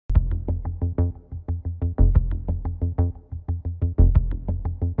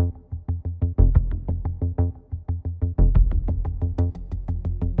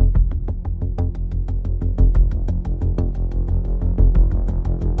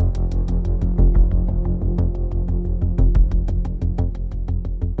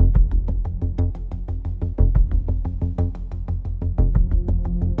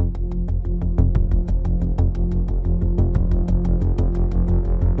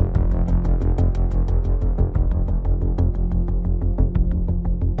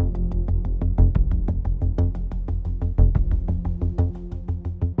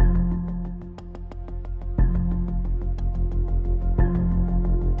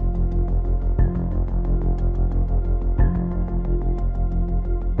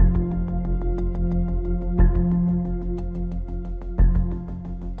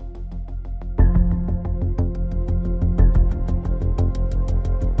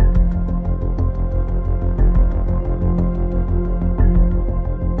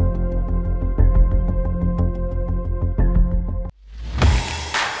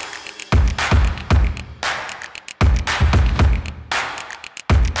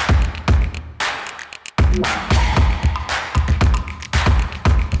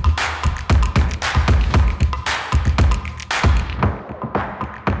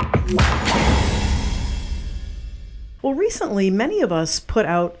Well, recently, many of us put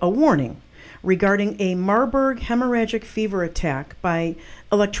out a warning regarding a Marburg hemorrhagic fever attack by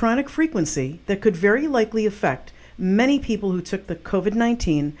electronic frequency that could very likely affect many people who took the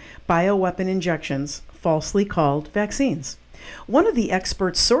COVID-19 bioweapon injections, falsely called vaccines. One of the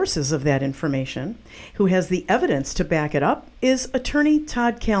expert sources of that information, who has the evidence to back it up, is attorney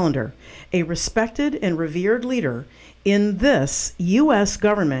Todd Callender, a respected and revered leader in this U.S.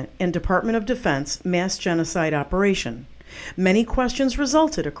 government and Department of Defense mass genocide operation. Many questions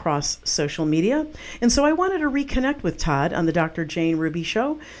resulted across social media, and so I wanted to reconnect with Todd on the Dr. Jane Ruby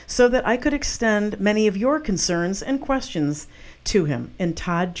Show so that I could extend many of your concerns and questions to him. And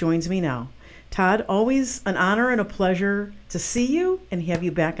Todd joins me now. Todd, always an honor and a pleasure to see you and have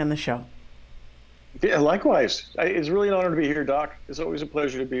you back on the show. Yeah, likewise. It's really an honor to be here, Doc. It's always a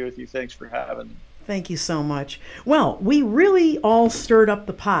pleasure to be with you. Thanks for having me. Thank you so much. Well, we really all stirred up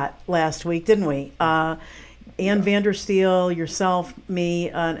the pot last week, didn't we? Ann Vandersteel, yourself, me,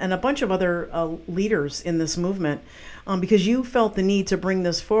 and a bunch of other leaders in this movement, because you felt the need to bring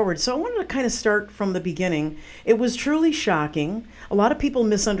this forward. So I wanted to kind of start from the beginning. It was truly shocking. A lot of people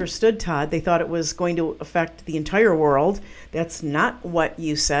misunderstood Todd. They thought it was going to affect the entire world. That's not what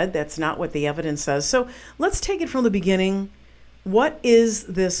you said. That's not what the evidence says. So let's take it from the beginning. What is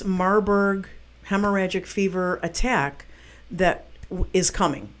this Marburg hemorrhagic fever attack that is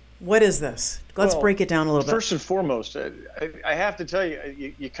coming? What is this? Let's break it down a little bit. First and foremost, I have to tell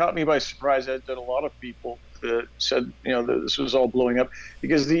you, you caught me by surprise that a lot of people said, that this was all blowing up,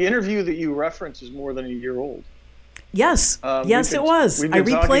 because the interview that you reference is more than a year old. Yes, it was. We've been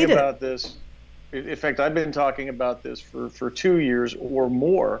talking about this. In fact, I've been talking about this for 2 years or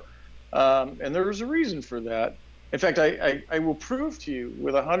more, and there was a reason for that. In fact, I will prove to you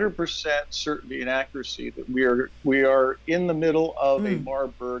with 100% certainty and accuracy that we are in the middle of a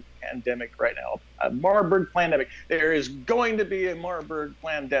Marburg pandemic right now. A Marburg pandemic. There is going to be a Marburg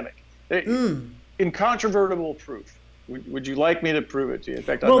pandemic. Incontrovertible proof. Would you like me to prove it to you? In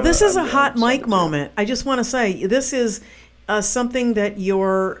fact, this is a hot mic moment. I just want to say this is something that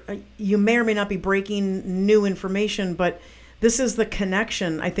you may or may not be breaking new information, but this is the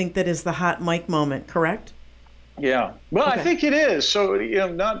connection, I think, that is the hot mic moment, correct? Yeah, well, okay. I think it is. So,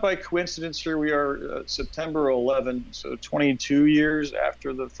 not by coincidence, here we are, September 11, so 22 years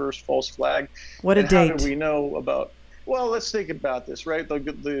after the first false flag. What a date. How do we know about? Well, let's think about this, right?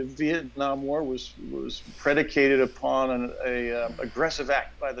 The Vietnam War was predicated upon an aggressive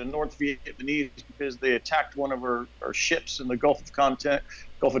act by the North Vietnamese because they attacked one of our ships in the Gulf of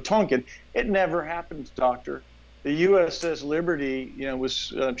Tonkin. It never happened, Doctor. The USS Liberty,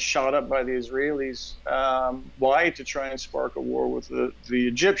 was shot up by the Israelis. Why? To try and spark a war with the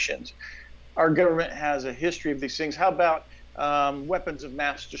Egyptians. Our government has a history of these things. How about weapons of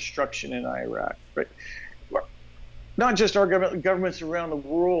mass destruction in Iraq? Right? Not just our government, governments around the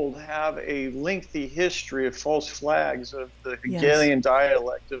world have a lengthy history of false flags, of the Hegelian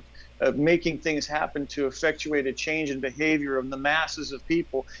dialect, of making things happen to effectuate a change in behavior of the masses of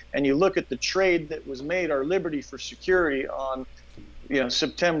people. And you look at the trade that was made, our liberty for security on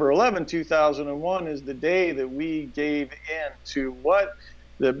September 11, 2001 is the day that we gave in to what?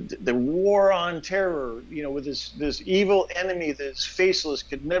 The war on terror, with this evil enemy that's faceless,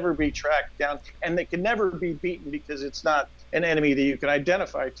 could never be tracked down, and that can never be beaten because it's not an enemy that you can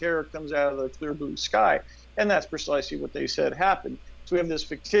identify. Terror comes out of the clear blue sky, and that's precisely what they said happened. So we have this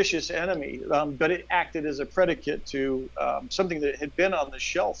fictitious enemy, but it acted as a predicate to something that had been on the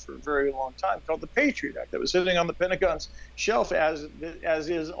shelf for a very long time called the Patriot Act that was sitting on the Pentagon's shelf, as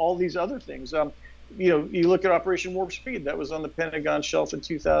is all these other things. You look at Operation Warp Speed, that was on the Pentagon shelf in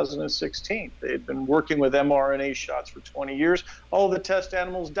 2016. They had been working with mRNA shots for 20 years. All the test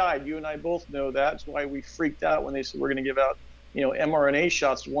animals died. You and I both know that. That's why we freaked out when they said we're going to give out, mRNA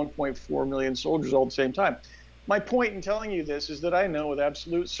shots to 1.4 million soldiers all at the same time. My point in telling you this is that I know with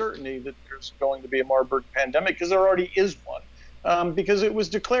absolute certainty that there's going to be a Marburg pandemic, because there already is one, because it was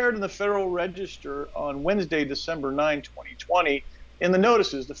declared in the Federal Register on Wednesday, December 9, 2020. In the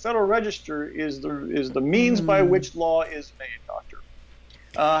notices, the Federal Register is the means by which law is made, Doctor.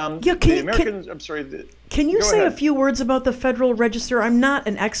 Can you say a few words about the Federal Register? I'm not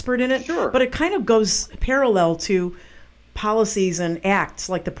an expert in it, sure, but it kind of goes parallel to policies and acts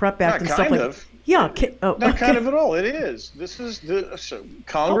like the PrEP Act and stuff like that. Yeah, not kind of at all. It is. This is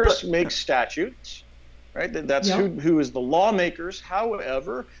Congress makes statutes, right? That's who is the lawmakers.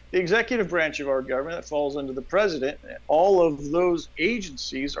 However, the executive branch of our government that falls under the president, all of those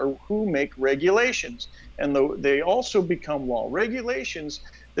agencies are who make regulations, and they also become law. Regulations,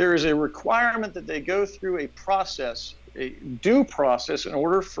 there is a requirement that they go through a process, a due process, in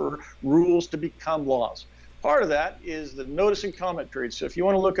order for rules to become laws. Part of that is the notice and comment period. So if you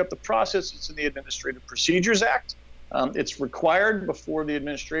want to look up the process, it's in the Administrative Procedures Act. It's required before the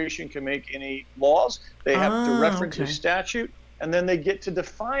administration can make any laws. They have to reference a statute, and then they get to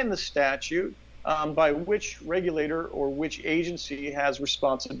define the statute by which regulator or which agency has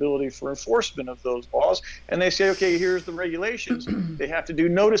responsibility for enforcement of those laws. And they say, okay, here's the regulations. They have to do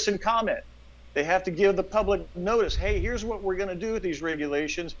notice and comment. They have to give the public notice, hey, here's what we're going to do with these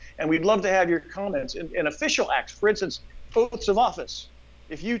regulations, and we'd love to have your comments. And official acts, for instance, oaths of office.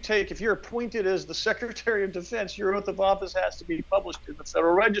 If you're appointed as the Secretary of Defense, your oath of office has to be published in the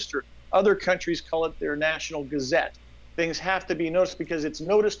Federal Register. Other countries call it their National Gazette. Things have to be noticed because it's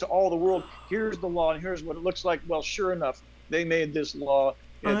noticed to all the world. Here's the law, and here's what it looks like. Well, sure enough, they made this law.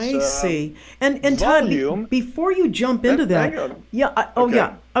 I see. And Todd, before you jump into that,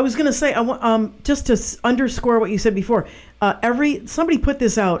 I was going to say, I want just to underscore what you said before. Somebody put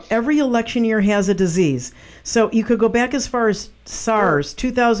this out. Every election year has a disease. So you could go back as far as SARS,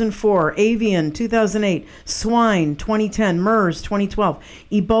 2004, avian, 2008, swine, 2010, MERS, 2012,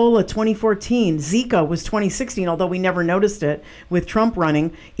 Ebola, 2014, Zika was 2016, although we never noticed it with Trump running,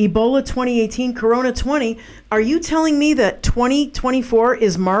 Ebola, 2018, Corona, 20. Are you telling me that 2024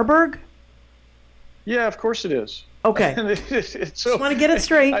 is Marburg? Yeah, of course it is. Okay. Just want to get it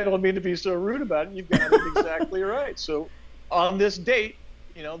straight. I don't mean to be so rude about it. You've got it exactly right. So on this date,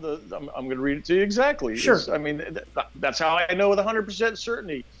 I'm going to read it to you exactly. Sure. That's how I know with 100%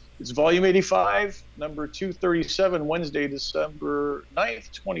 certainty. It's volume 85, number 237, Wednesday, December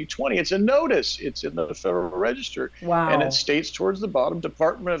 9th, 2020. It's a notice. It's in the Federal Register. Wow. And it states towards the bottom,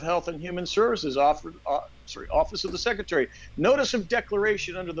 Department of Health and Human Services, Office of the Secretary. Notice of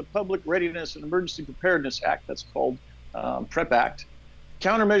declaration under the Public Readiness and Emergency Preparedness Act. That's called PrEP Act.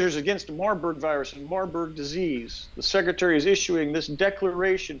 Countermeasures against Marburg virus and Marburg disease. The Secretary is issuing this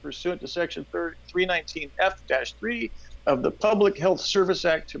declaration pursuant to Section 319F-3 of the Public Health Service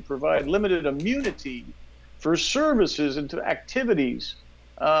Act to provide limited immunity for services and to activities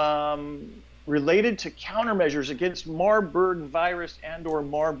related to countermeasures against Marburg virus and or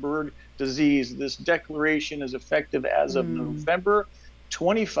Marburg disease. This declaration is effective as of November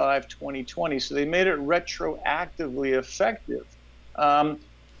 25, 2020. So they made it retroactively effective.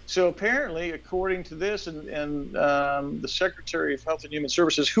 So apparently, according to this, and the Secretary of Health and Human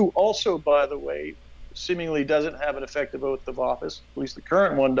Services, who also, by the way, seemingly doesn't have an effective oath of office, at least the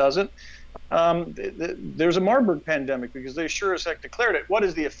current one doesn't, there's a Marburg pandemic because they sure as heck declared it. What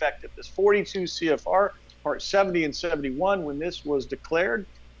is the effect of this? 42 CFR, Part 70 and 71, when this was declared,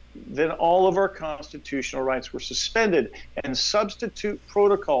 then all of our constitutional rights were suspended, and substitute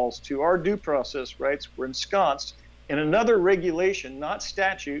protocols to our due process rights were ensconced in another regulation, not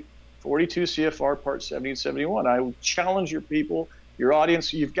statute, 42 CFR Part 70 and 71. I will challenge your people, your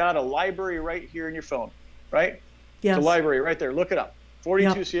audience. You've got a library right here in your phone, right? Yes. It's a library right there. Look it up.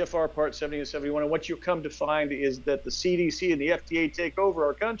 42 CFR Part 70 and 71. And what you'll come to find is that the CDC and the FDA take over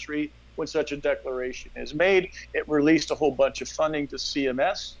our country when such a declaration is made. It released a whole bunch of funding to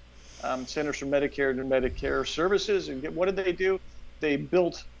CMS, Centers for Medicare and Medicare Services. And what did they do? They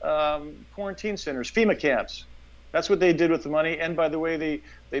built quarantine centers, FEMA camps. That's what they did with the money. And by the way,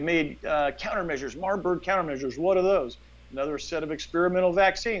 they made countermeasures, Marburg countermeasures. What are those? Another set of experimental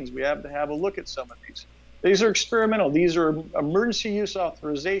vaccines. We have to have a look at some of these. These are experimental. These are emergency use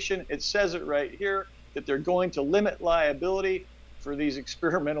authorization. It says it right here that they're going to limit liability for these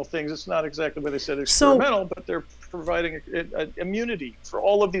experimental things. It's not exactly what they said experimental, but they're providing immunity for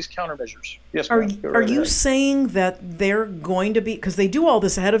all of these countermeasures. Yes, are you saying that they're going to be, because they do all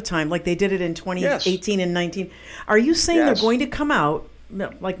this ahead of time, like they did it in 2018 and 19. Are you saying they're going to come out,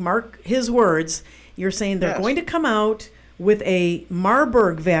 like mark his words, you're saying they're going to come out with a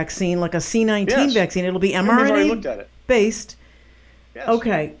Marburg vaccine, like a C19 vaccine. It'll be mRNA based. Yes.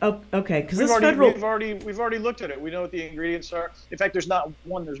 Okay. Okay. Because we've already looked at it. We know what the ingredients are. In fact, there's not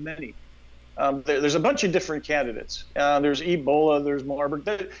one. There's many. There's a bunch of different candidates. There's Ebola. There's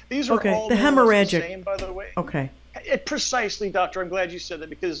Marburg. These are all the hemorrhagic. The same, by the way. Okay. Precisely, Doctor. I'm glad you said that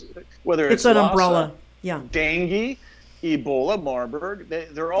because whether it's an Lassa, umbrella. dengue, Ebola, Marburg,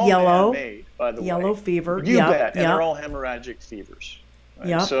 they're all man-made, by the way. Yellow fever. You bet. And they're all hemorrhagic fevers. Right?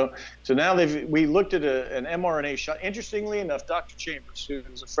 Yeah. So now we looked at an mRNA shot. Interestingly enough, Dr. Chambers,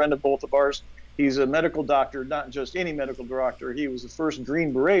 who's a friend of both of ours, He's a medical doctor, not just any medical doctor. He was the first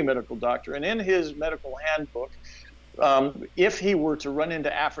Green Beret medical doctor. And in his medical handbook, if he were to run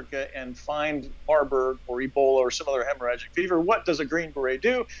into Africa and find Marburg or Ebola or some other hemorrhagic fever, what does a Green Beret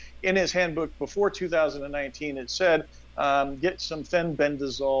do? In his handbook before 2019, it said, get some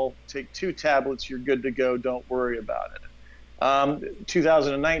fenbendazole, take 2 tablets, you're good to go, don't worry about it.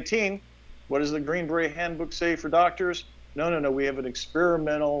 2019, what does the Green Beret handbook say for doctors? No, we have an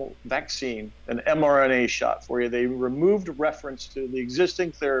experimental vaccine, an mRNA shot for you. They removed reference to the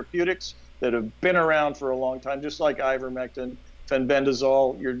existing therapeutics that have been around for a long time, just like ivermectin,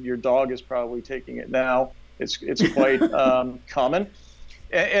 fenbendazole. Your dog is probably taking it now. It's quite common,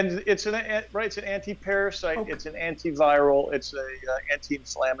 and it's an anti-parasite, okay. It's an antiviral, it's a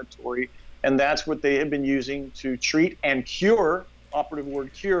anti-inflammatory, and that's what they have been using to treat and cure, operative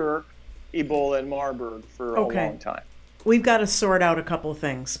word cure, Ebola and Marburg for a long time. We've got to sort out a couple of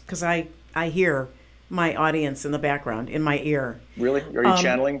things because I hear my audience in the background in my ear. Really? Are you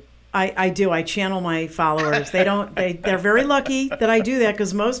channeling? I do. I channel my followers. They're very lucky that I do that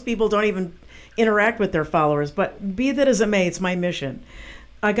because most people don't even interact with their followers. But be that as it may, it's my mission.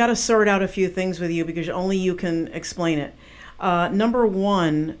 I got to sort out a few things with you because only you can explain it. Number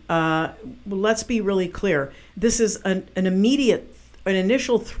one, let's be really clear. This is an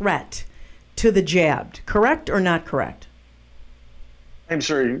initial threat to the jabbed. Correct or not correct? I'm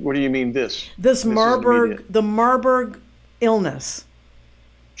sorry, what do you mean this? The Marburg illness.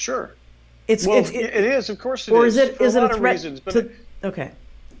 Sure. It is, of course it is. Or is it a threat reasons, but okay.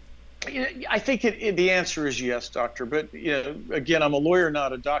 I think the answer is yes, doctor. But again, I'm a lawyer,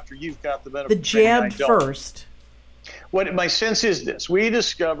 not a doctor. You've got the medical the jabbed first. What my sense is this: we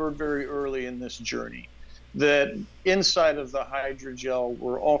discovered very early in this journey that inside of the hydrogel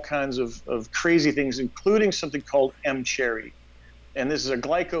were all kinds of crazy things, including something called M-cherry. And this is a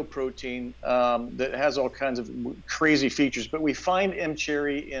glycoprotein that has all kinds of crazy features. But we find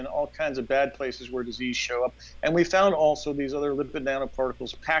M-cherry in all kinds of bad places where disease show up. And we found also these other lipid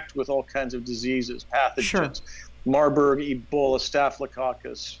nanoparticles packed with all kinds of diseases, pathogens, sure. Marburg, Ebola,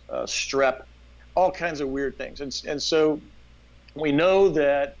 Staphylococcus, strep, all kinds of weird things. And so we know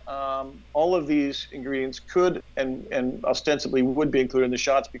that all of these ingredients could and ostensibly would be included in the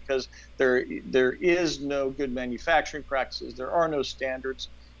shots because there is no good manufacturing practices. There are no standards.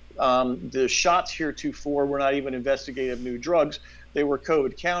 The shots heretofore were not even investigative new drugs. They were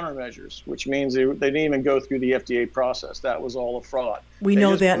COVID countermeasures, which means they didn't even go through the FDA process. That was all a fraud. We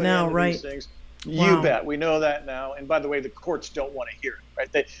know that now, right? Wow. You bet. We know that now. And by the way, the courts don't want to hear it,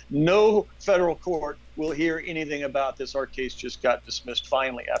 right? No federal court will hear anything about this. Our case just got dismissed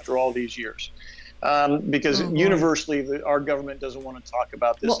finally after all these years. Because universally, our government doesn't want to talk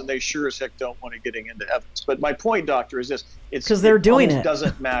about this, and they sure as heck don't want to get into evidence. But my point, doctor, is this. It's because they're doing it. It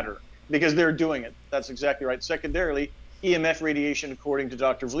doesn't matter because they're doing it. That's exactly right. Secondarily, EMF radiation, according to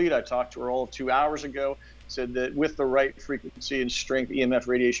Dr. Vliet, I talked to her all of 2 hours ago, said that with the right frequency and strength, EMF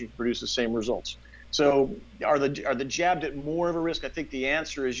radiation can produce the same results. So are the jabbed at more of a risk? I think the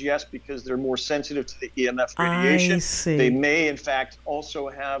answer is yes, because they're more sensitive to the EMF radiation. I see. They may, in fact, also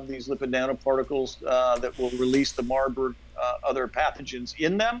have these lipid nanoparticles that will release the Marburg other pathogens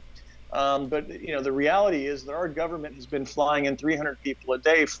in them. But the reality is that our government has been flying in 300 people a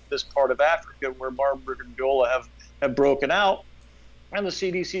day from this part of Africa where Marburg and Ebola have broken out. And the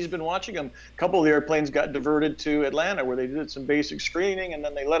CDC has been watching them. A couple of the airplanes got diverted to Atlanta where they did some basic screening, and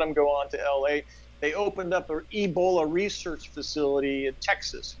then they let them go on to LA. They opened up an Ebola research facility in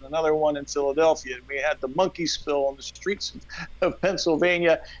Texas and another one in Philadelphia. And we had the monkey spill on the streets of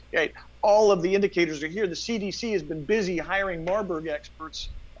Pennsylvania. Okay, all of the indicators are here. The CDC has been busy hiring Marburg experts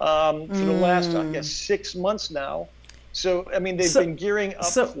for the last, 6 months now. So, I mean, they've been gearing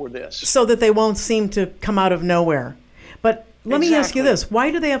up for this. So that they won't seem to come out of nowhere. But let me ask you this.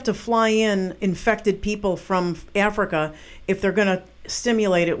 Why do they have to fly in infected people from Africa if they're going to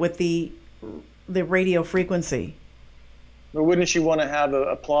stimulate it with the radio frequency? But wouldn't you want to have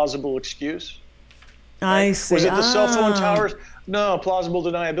a plausible excuse? I see. Was it the cell phone towers? No, plausible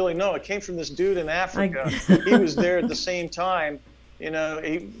deniability. No, it came from this dude in Africa. He was there at the same time.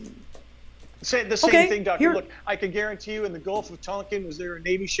 Say the same thing, Doctor. Look, I can guarantee you in the Gulf of Tonkin, was there a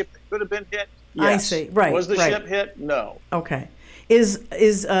Navy ship that could have been hit? Yes. I see. Right. Was the ship hit? No. Okay. Is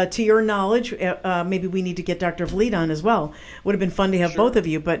to your knowledge, maybe we need to get Dr. Vliet on as well. Would have been fun to have both of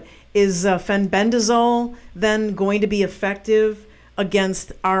you, but is fenbendazole then going to be effective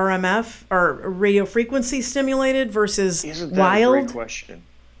against RMF or radio frequency stimulated versus Isn't that wild? A great question.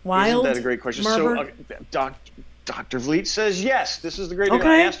 Wild? Isn't that a great question? Marburg? So, Dr. Vliet says yes. This is the great news.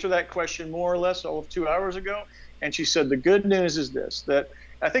 I asked her that question more or less all of 2 hours ago, and she said the good news is this, that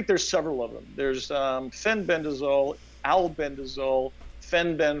I think there's several of them. There's fenbendazole, albendazole,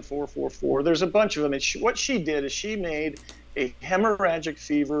 fenben 444. There's a bunch of them. And what she did is she made a hemorrhagic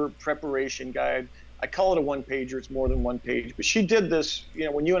fever preparation guide. I call it a one pager. It's more than one page, but she did this,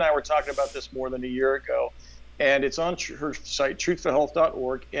 when you and I were talking about this more than a year ago, and it's on her site,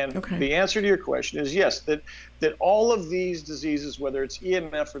 truthforhealth.org. And the answer to your question is yes, that all of these diseases, whether it's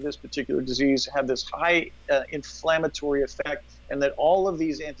EMF or this particular disease, have this high inflammatory effect, and that all of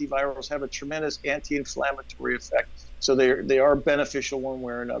these antivirals have a tremendous anti-inflammatory effect. So they are beneficial one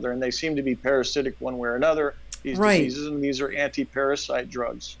way or another, and they seem to be parasitic one way or another, these diseases, and these are anti-parasite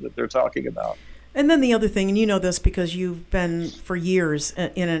drugs that they're talking about. And then the other thing, and you know this because you've been for years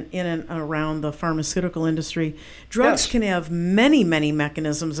in and around the pharmaceutical industry, drugs can have many, many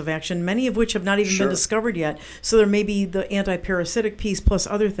mechanisms of action, many of which have not even been discovered yet. So there may be the anti-parasitic piece plus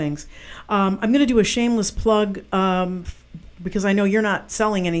other things. I'm going to do a shameless plug because I know you're not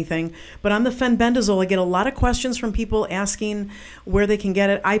selling anything, but on the fenbendazole, I get a lot of questions from people asking where they can get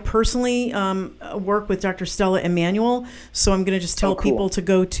it. I personally work with Dr. Stella Emanuel, so I'm going to just tell people to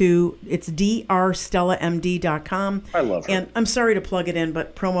go to, it's drstellamd.com. I love her. And I'm sorry to plug it in,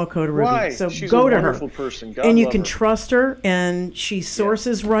 but promo code Ruby. Why? So She's go a to wonderful her. person. God and you love can her. trust her, and she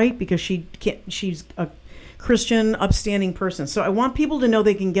sources right because she's a Christian, upstanding person. So I want people to know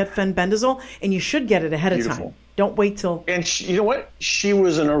they can get fenbendazole, and you should get it ahead of time. Don't wait till. And you know what? She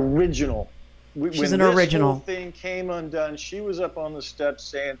was an original. She's an original. When this whole thing came undone, she was up on the steps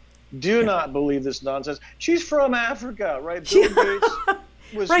saying, "Do not believe this nonsense." She's from Africa, right? Bill Gates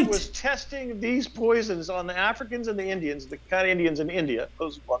was testing these poisons on the Africans and the Indians, the kind of Indians in India,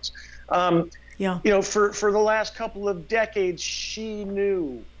 those ones. For the last couple of decades, she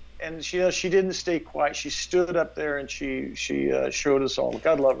knew. And she didn't stay quiet. She stood up there and she showed us all.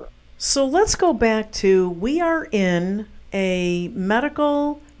 God love her. So let's go back to, we are in a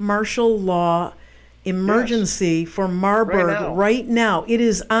medical martial law emergency for Marburg right now. It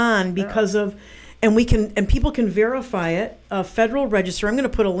is on because of, and people can verify it. A federal register. I'm going to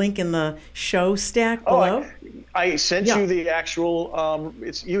put a link in the show stack below. I sent you the actual.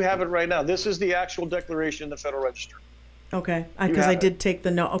 You have it right now. This is the actual declaration in the Federal Register. Okay, because I did take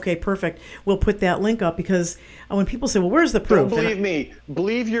the note. Okay, perfect. We'll put that link up because when people say, well, where's the proof? Don't believe me.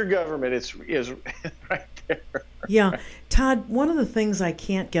 Believe your government. It's right there. Yeah. Todd, one of the things I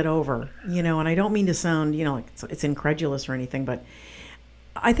can't get over, and I don't mean to sound, like it's incredulous or anything, but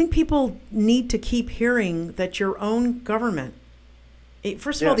I think people need to keep hearing that your own government,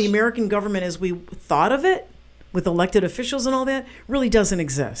 first of all, the American government as we thought of it, with elected officials and all that, really doesn't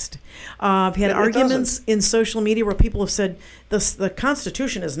exist. I've had arguments in social media where people have said the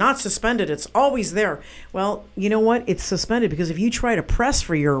Constitution is not suspended. It's always there. Well, you know what? It's suspended because if you try to press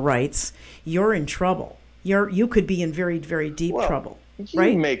for your rights, you're in trouble. You could be in very, very deep trouble.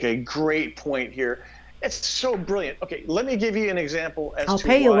 You make a great point here. It's so brilliant. Okay, let me give you an example as I'll to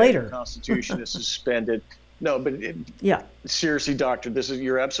pay you why later. The Constitution is suspended. No, but seriously, doctor,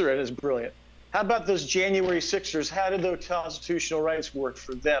 you're absolutely right. It's brilliant. How about those January 6ers? How did those constitutional rights work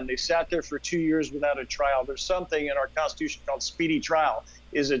for them? They sat there for 2 years without a trial. There's something in our Constitution called speedy trial.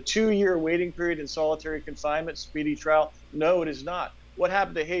 Is a 2-year waiting period in solitary confinement speedy trial? No, it is not. What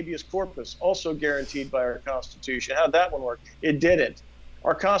happened to habeas corpus? Also guaranteed by our Constitution. How did that one work? It didn't.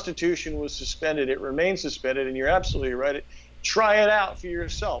 Our Constitution was suspended. It remains suspended, and you're absolutely right. Try it out for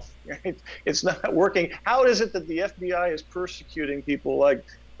yourself. It's not working. How is it that the FBI is persecuting people like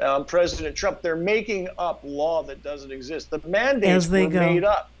President Trump? They're making up law that doesn't exist. The mandates were made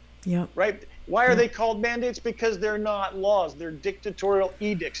up. Right? Why are they called mandates? Because they're not laws. They're dictatorial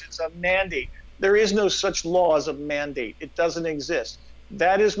edicts. It's a mandate. There is no such law as a mandate. It doesn't exist.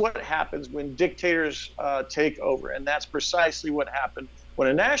 That is what happens when dictators take over, and that's precisely what happened. When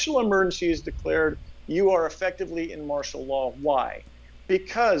a national emergency is declared, you are effectively in martial law. Why?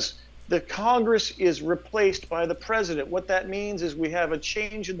 Because the Congress is replaced by the president. What that means is we have a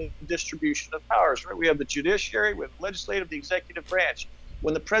change in the distribution of powers, right? We have the judiciary, we have the legislative, the executive branch.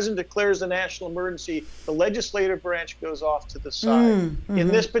 When the president declares a national emergency, the legislative branch goes off to the side. In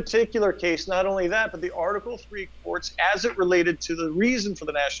this particular case, not only that, but the Article 3 courts, as it related to the reason for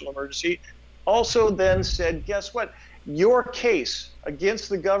the national emergency, also then said, guess what? Your case against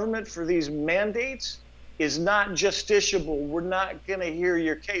the government for these mandates is not justiciable. We're not going to hear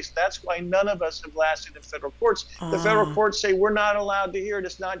your case. That's why none of us have lasted in federal courts. The federal courts say we're not allowed to hear it.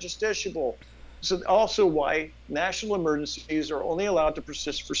 It's not justiciable. So also why national emergencies are only allowed to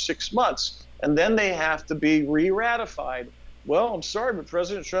persist for 6 months, and then they have to be re-ratified. Well, I'm sorry, but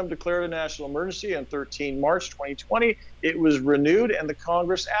President Trump declared a national emergency on 13 March 2020. It was renewed, and the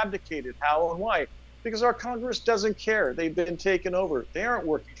Congress abdicated. How and why? Because our Congress doesn't care. They've been taken over. They aren't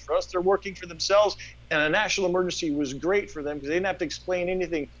working for us. They're working for themselves. And a national emergency was great for them because they didn't have to explain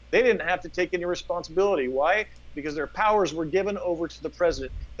anything. They didn't have to take any responsibility. Why? Because their powers were given over to the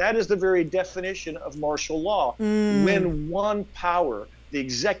president. That is the very definition of martial law. When one power, the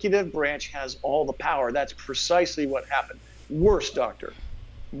executive branch, has all the power, that's precisely what happened. Worse, doctor,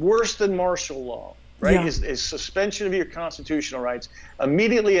 worse than martial law, right, Yeah. is suspension of your constitutional rights.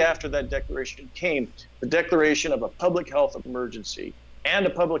 Immediately after that declaration came the declaration of a public health emergency and a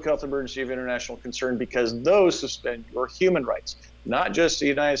public health emergency of international concern, because those suspend your human rights, not just the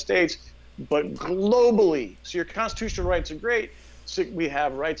United States, but globally. So your constitutional rights are great. So we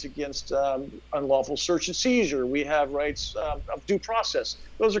have rights against unlawful search and seizure. We have rights of due process.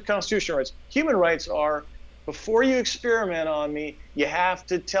 Those are constitutional rights. Human rights are, before you experiment on me, you have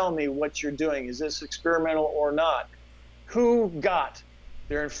to tell me what you're doing. Is this experimental or not? Who got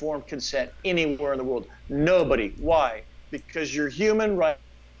their informed consent anywhere in the world? Nobody. Why? Because your human rights,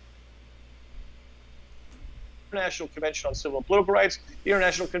 International Convention on Civil and Political Rights, the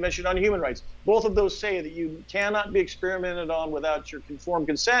International Convention on Human Rights. Both of those say that you cannot be experimented on without your informed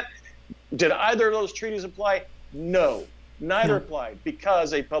consent. Did either of those treaties apply? No, neither applied,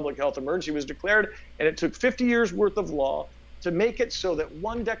 because a public health emergency was declared, and it took 50 years worth of law to make it so that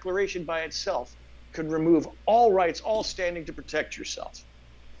one declaration by itself could remove all rights, all standing to protect yourself.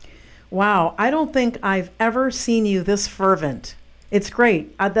 Wow, I don't think I've ever seen you this fervent. It's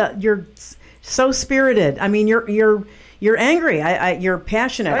great. You're so spirited. I mean, you're angry. You're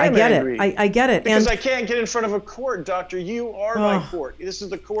passionate. I get angry. it. I get it. Because I can't get in front of a court, doctor. You are my court. This is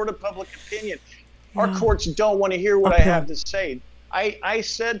the court of public opinion. Our courts don't want to hear what I have to say. I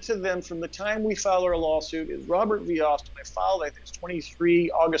said to them from the time we filed our lawsuit, is Robert V. Austin, I filed, I think it's 23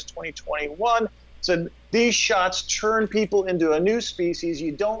 August 2021, said these shots turn people into a new species.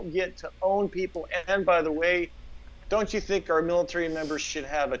 You don't get to own people. And by the way, don't you think our military members should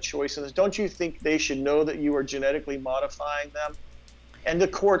have a choice in this? Don't you think they should know that you are genetically modifying them? And the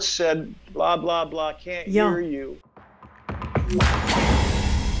court said, blah, blah, blah, can't hear you.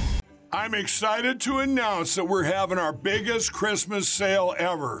 I'm excited to announce that we're having our biggest Christmas sale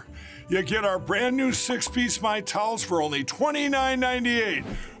ever. You get our brand new 6-piece My Towels for only $29.98,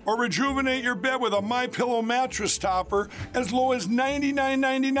 or rejuvenate your bed with a MyPillow mattress topper as low as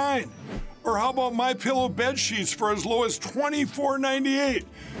 $99.99. Or how about MyPillow bed sheets for as low as $24.98?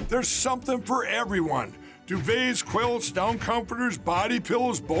 There's something for everyone. Duvets, quilts, down comforters, body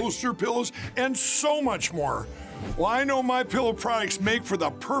pillows, bolster pillows, and so much more. Well, I know MyPillow products make for the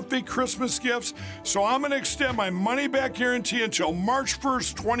perfect Christmas gifts, so I'm going to extend my money-back guarantee until March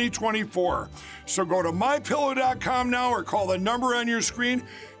 1st, 2024. So go to MyPillow.com now or call the number on your screen.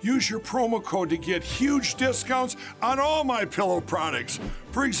 Use your promo code to get huge discounts on all MyPillow products.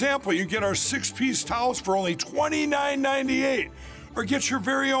 For example, you get our 6-piece towels for only $29.98. Or get your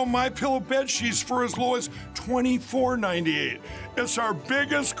very own MyPillow bed sheets for as low as $24.98. It's our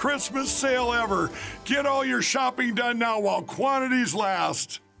biggest Christmas sale ever. Get all your shopping done now while quantities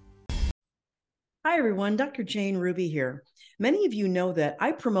last. Hi, everyone. Dr. Jane Ruby here. Many of you know that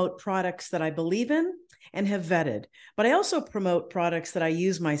I promote products that I believe in and have vetted, but I also promote products that I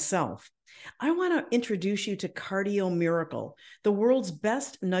use myself. I want to introduce you to Cardio Miracle, the world's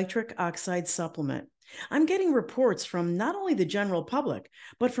best nitric oxide supplement. I'm getting reports from not only the general public,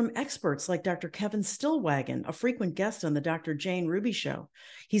 but from experts like Dr. Kevin Stillwagon, a frequent guest on the Dr. Jane Ruby Show.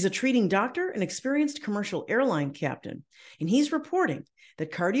 He's a treating doctor and experienced commercial airline captain, and he's reporting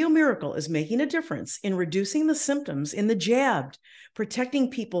that Cardio Miracle is making a difference in reducing the symptoms in the jabbed,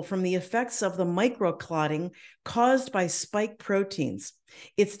 protecting people from the effects of the microclotting caused by spike proteins.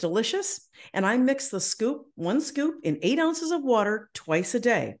 It's delicious, and I mix one scoop in 8 ounces of water twice a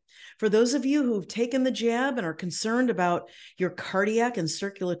day. For those of you who've taken the jab and are concerned about your cardiac and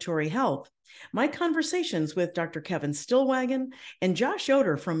circulatory health, my conversations with Dr. Kevin Stillwagon and Josh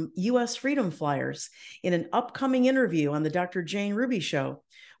Yoder from U.S. Freedom Flyers in an upcoming interview on the Dr. Jane Ruby Show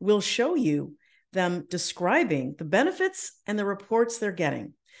will show you them describing the benefits and the reports they're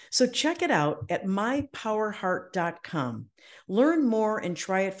getting. So check it out at mypowerheart.com. Learn more and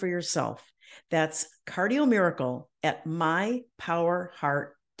try it for yourself. That's Cardio Miracle at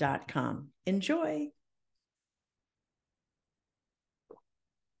mypowerheart.com. Enjoy.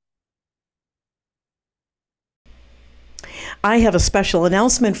 I have a special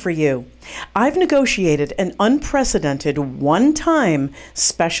announcement for you. I've negotiated an unprecedented one-time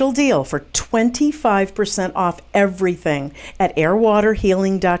special deal for 25% off everything at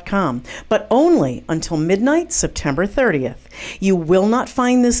airwaterhealing.com, but only until midnight, September 30th. You will not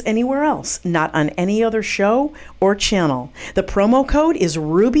find this anywhere else, not on any other show or channel. The promo code is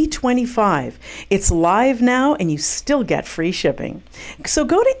Ruby25. It's live now and you still get free shipping. So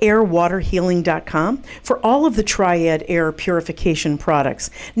go to airwaterhealing.com for all of the Triad air purification products.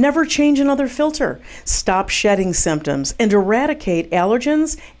 Never change another filter. Stop shedding symptoms and eradicate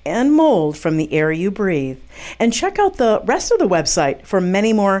allergens and mold from the air you breathe. And check out the rest of the website for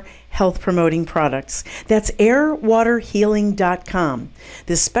many more health-promoting products. That's airwaterhealing.com.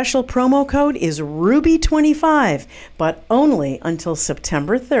 This special promo code is Ruby25, but only until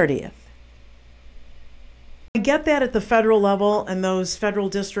September 30th. I get that at the federal level and those federal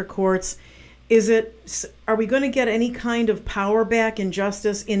district courts. Are we going to get any kind of power back in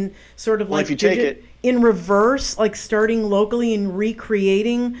justice in sort of Well, like if you take it in reverse, like starting locally and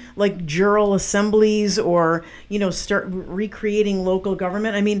recreating like jural assemblies, or start recreating local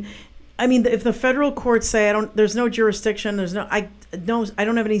government? I mean, if the federal courts say there's no jurisdiction, I don't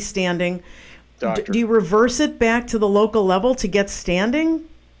have any standing. Do you reverse it back to the local level to get standing?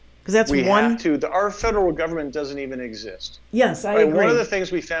 Because that's we have to. Our federal government doesn't even exist. Yes, I agree. One of the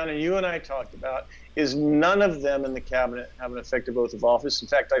things we found, and you and I talked about, is none of them in the cabinet have an effective oath of office. In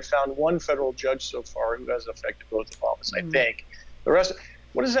fact, I found one federal judge so far who has an effective oath of office, I think. The rest,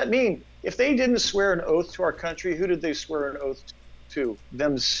 what does that mean? If they didn't swear an oath to our country, who did they swear an oath to?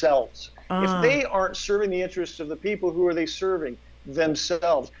 Themselves. If they aren't serving the interests of the people, who are they serving?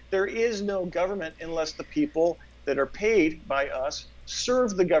 Themselves. There is no government unless the people that are paid by us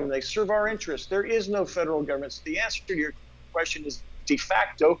serve the government. They serve our interests. There is no federal government. So the answer to your question is de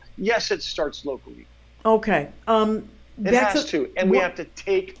facto, yes, it starts locally. Okay. It has to. And we have to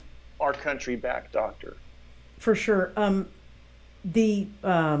take our country back, Doctor. For sure. The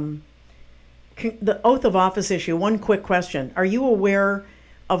oath of office issue, one quick question. Are you aware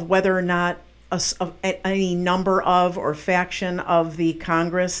of whether or not any number of or faction of the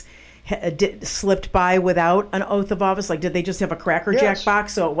Congress slipped by without an oath of office? Like, did they just have a Cracker Jack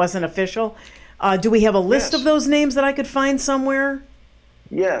box so it wasn't official? Do we have a list of those names that I could find somewhere?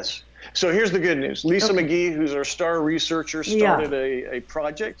 Yes. So here's the good news. Lisa McGee, who's our star researcher, started a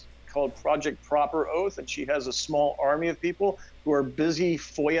project called Project Proper Oath, and she has a small army of people who are busy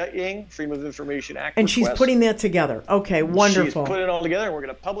FOIA-ing, Freedom of Information Act and requests. She's putting that together. Okay, wonderful. She's putting it all together, and we're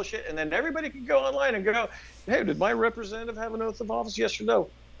going to publish it, and then everybody can go online and go, hey, did my representative have an oath of office? Yes or no?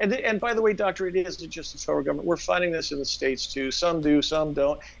 And by the way, Doctor, it isn't just the federal government. We're finding this in the states too. Some do, some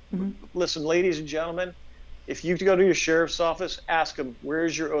don't. Listen, ladies and gentlemen, if you go to your sheriff's office, ask them,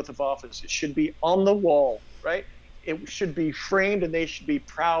 where's your oath of office? It should be on the wall, right? It should be framed, and they should be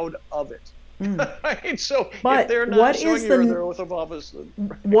proud of it. Right? So if they're not showing you their oath of office,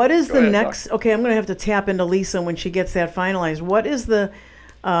 what is the next? Doctor. Okay, I'm going to have to tap into Lisa when she gets that finalized. What is the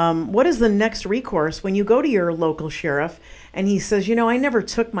next recourse when you go to your local sheriff and he says, I never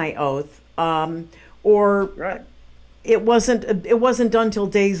took my oath, or it wasn't done till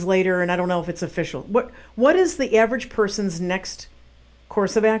days later, and I don't know if it's official. What is the average person's next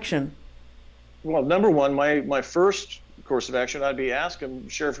course of action? Well, number one, my first course of action, I'd be asking,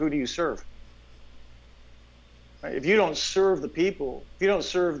 Sheriff, who do you serve? Right? If you don't serve the people, if you don't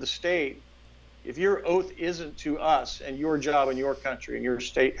serve the state, if your oath isn't to us and your job in your country and your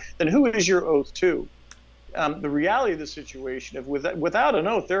state, then who is your oath to? The reality of the situation, if without an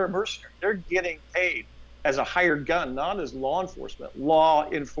oath, they're a mercenary. They're getting paid as a hired gun, not as law enforcement. Law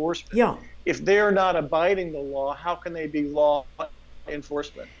enforcement. Yeah. If they're not abiding the law, how can they be law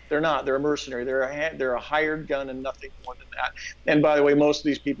enforcement? They're not. They're a mercenary. They're a hired gun and nothing more than that. And by the way, most of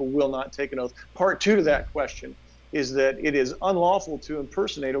these people will not take an oath. Part two to that question is that it is unlawful to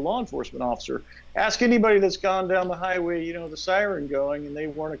impersonate a law enforcement officer. Ask anybody that's gone down the highway, the siren going, and they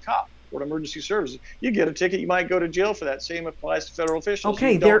weren't a cop or emergency services. You get a ticket, you might go to jail for that. Same applies to federal officials.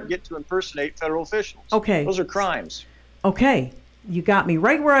 Okay, you don't get to impersonate federal officials. Okay. Those are crimes. Okay, you got me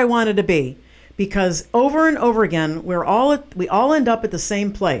right where I wanted to be, because over and over again, we all end up at the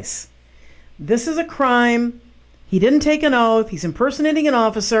same place. This is a crime. He didn't take an oath. He's impersonating an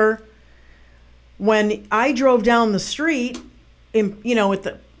officer. When I drove down the street,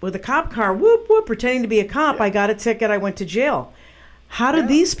 with a cop car, whoop whoop, pretending to be a cop, I got a ticket. I went to jail. How do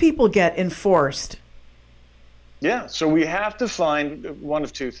these people get enforced? Yeah, so we have to find one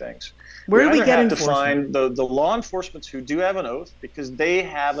of two things. Where do we get enforcement? We have to find the law enforcement who do have an oath, because they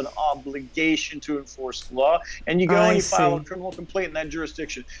have an obligation to enforce the law, and you go and you file a criminal complaint in that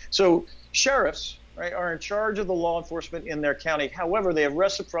jurisdiction. So sheriffs, right, are in charge of the law enforcement in their county. However, they have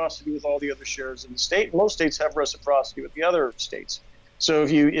reciprocity with all the other sheriffs in the state. Most states have reciprocity with the other states. So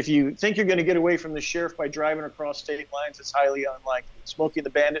if you think you're going to get away from the sheriff by driving across state lines, it's highly unlikely. Smoking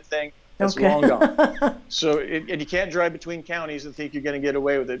the Bandit thing, that's long gone. So and you can't drive between counties and think you're going to get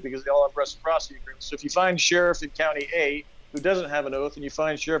away with it because they all have reciprocity agreements. So if you find sheriff in County A who doesn't have an oath and you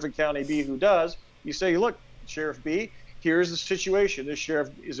find sheriff in County B who does, you say, look, Sheriff B, here's the situation. This sheriff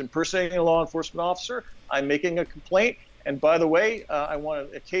is impersonating a law enforcement officer. I'm making a complaint. And by the way, I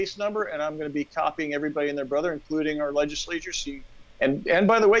want a case number, and I'm going to be copying everybody and their brother, including our legislature. So and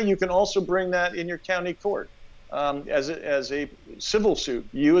by the way, you can also bring that in your county court as a civil suit,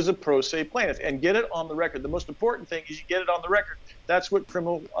 you as a pro se plaintiff, and get it on the record. The most important thing is you get it on the record. That's what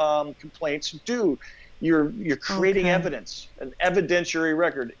criminal complaints do. You're creating evidence, an evidentiary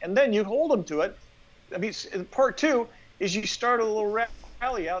record, and then you hold them to it. I mean, part two is you start a little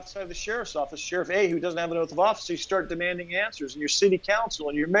rally outside the sheriff's office, Sheriff A, who doesn't have an oath of office. You start demanding answers, and your city council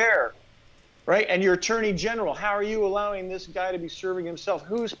and your mayor, right, and your attorney general. How are you allowing this guy to be serving himself?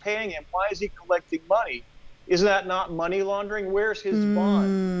 Who's paying him? Why is he collecting money? Is that not money laundering? Where's his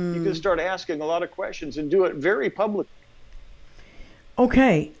bond? You can start asking a lot of questions and do it very publicly.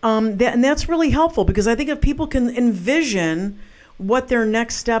 Okay, and that's really helpful because I think if people can envision what their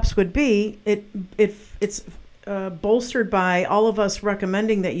next steps would be, it's bolstered by all of us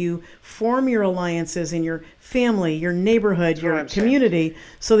recommending that you form your alliances in your family, your neighborhood, your community,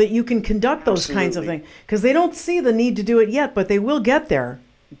 so that you can conduct those kinds of things. Because they don't see the need to do it yet, but they will get there.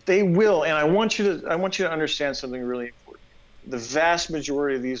 They will, and I want you to understand something really important. The vast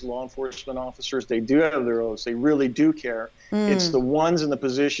majority of these law enforcement officers, they do have their oaths. They really do care. It's the ones in the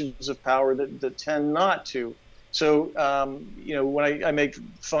positions of power that tend not to. So, when I make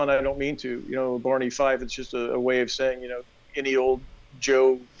fun, I don't mean to, Barney Fife, it's just a way of saying, any old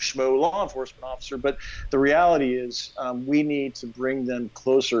Joe Schmo law enforcement officer. But the reality is we need to bring them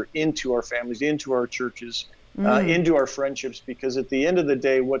closer into our families, into our churches, into our friendships, because at the end of the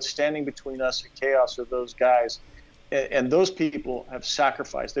day, what's standing between us and chaos are those guys. And those people have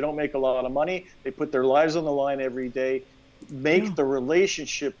sacrificed. They don't make a lot of money. They put their lives on the line every day. Make the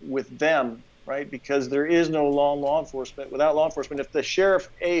relationship with them, right? Because there is no law enforcement without law enforcement. If the Sheriff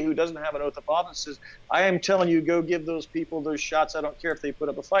A, who doesn't have an oath of office, says, I am telling you, go give those people those shots, I don't care if they put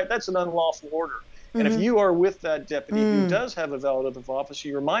up a fight, that's an unlawful order. And if you are with that deputy who does have a valid oath of office,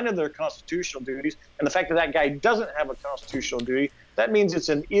 you remind them of their constitutional duties, and the fact that that guy doesn't have a constitutional duty, that means it's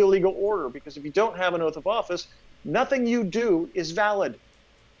an illegal order, because if you don't have an oath of office, nothing you do is valid.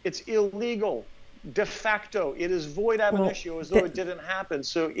 It's illegal. De facto, it is void ab initio, as though it didn't happen.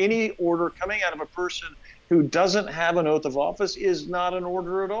 So any order coming out of a person who doesn't have an oath of office is not an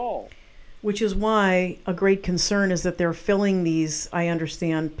order at all. Which is why a great concern is that they're filling these, I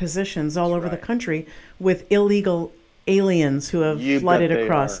understand, positions all over the country with illegal aliens who have flooded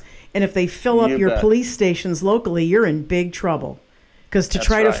across. And if they fill up your police stations locally, you're in big trouble. Because to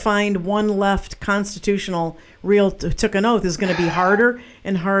try to find one left constitutional took an oath is going to be harder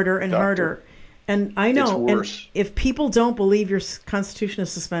and harder and harder. And I know, and if people don't believe your Constitution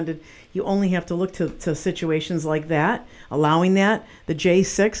is suspended, you only have to look to situations like that, allowing that, the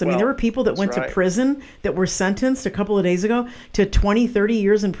J6. I mean, there were people that went to prison that were sentenced a couple of days ago to 20, 30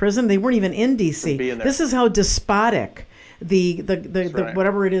 years in prison. They weren't even in D.C. This is how despotic the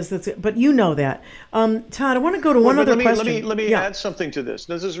whatever it is but you know that. Todd, I want to go to one other question. Let me add something to this.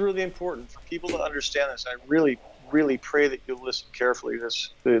 This is really important for people to understand this. I really pray that you'll listen carefully to this.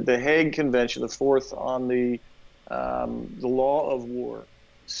 The Hague Convention, the fourth on the law of war,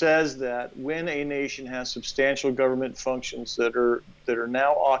 says that when a nation has substantial government functions that are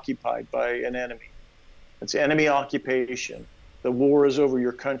now occupied by an enemy, it's enemy occupation. The war is over.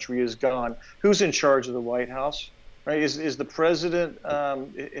 Your country is gone. Who's in charge of the White House? Right? Is the president?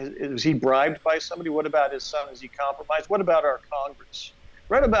 Is he bribed by somebody? What about his son? Is he compromised? What about our Congress?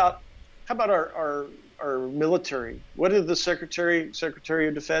 How about our military? What did the Secretary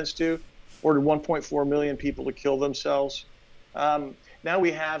of Defense do? Ordered 1.4 million people to kill themselves. Now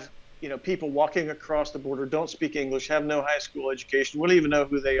we have people walking across the border, don't speak English, have no high school education, we don't even know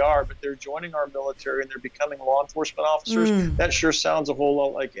who they are, but they're joining our military and they're becoming law enforcement officers. That sure sounds a whole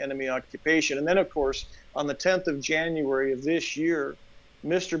lot like enemy occupation. And then, of course, on the 10th of January of this year,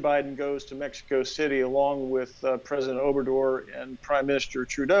 Mr. Biden goes to Mexico City along with President Obrador and Prime Minister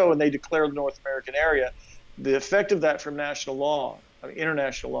Trudeau, and they declare the North American area. The effect of that from international law,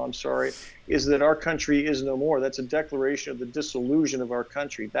 is that our country is no more. That's a declaration of the dissolution of our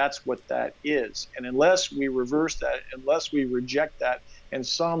country. That's what that is. And unless we reverse that, unless we reject that, and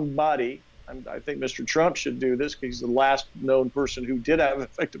somebody, I think Mr. Trump should do this because he's the last known person who did have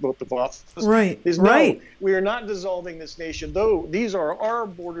effective oath of office. Right. No, we are not dissolving this nation, though these are our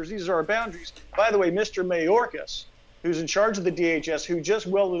borders, these are our boundaries. By the way, Mr. Mayorkas, who's in charge of the DHS, who just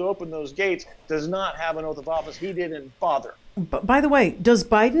welded open those gates, does not have an oath of office. He didn't bother. But by the way, does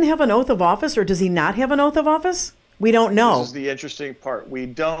Biden have an oath of office, or does he not have an oath of office? We don't know. This is the interesting part. We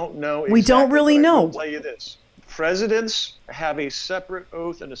don't know exactly. We don't really know. I will tell you this. Presidents have a separate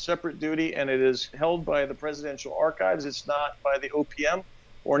oath and a separate duty, and it is held by the Presidential Archives. It's not by the OPM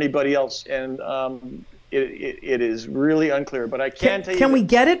or anybody else. And it is really unclear. But I can tell you. Can we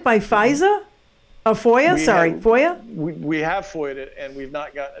get it by FISA? FOIA? FOIA? We have FOIA'd it, and we've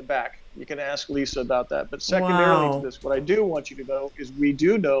not gotten it back. You can ask Lisa about that. But secondarily to this, what I do want you to know is we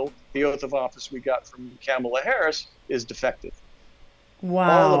do know the oath of office we got from Kamala Harris is defective.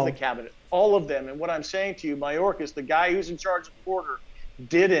 Wow. All of the cabinet, all of them. And what I'm saying to you, Mayorkas, the guy who's in charge of the border,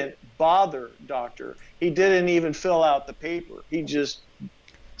 didn't bother, Doctor. He didn't even fill out the paper. He just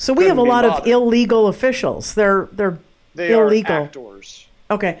So we have a lot of illegal officials. They're illegal. Are actors.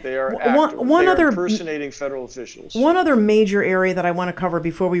 Okay. They are actors. They are impersonating federal officials. One other major area that I want to cover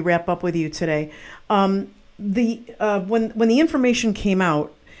before we wrap up with you today, when the information came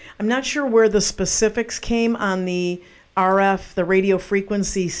out, I'm not sure where the specifics came on the RF, the radio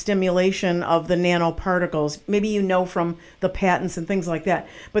frequency stimulation of the nanoparticles. Maybe you know from the patents and things like that.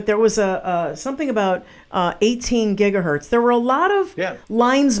 But there was something about 18 gigahertz. There were a lot of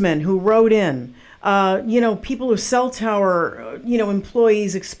linesmen who wrote in. People who cell tower,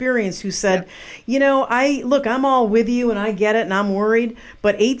 employees experience who said, I'm all with you and I get it and I'm worried,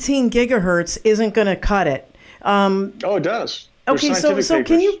 but 18 gigahertz isn't going to cut it. It does. Okay, so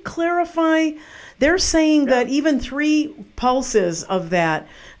can you clarify? They're saying that even 3 pulses of that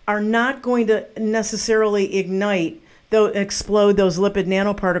are not going to necessarily explode those lipid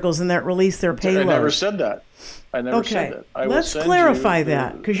nanoparticles and that release their payload. I never said that. I never said that. Let's clarify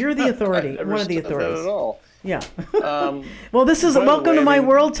that because you're the authority, one of the authorities. That at all. Yeah. Well, this is welcome to my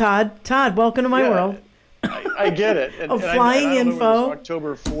world, Todd. Todd, welcome to my world. I get it. And flying I don't info. know where this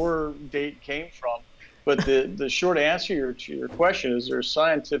October 4 date came from, but the short answer to your question is there's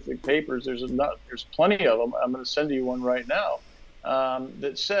scientific papers. There's plenty of them. I'm going to send you one right now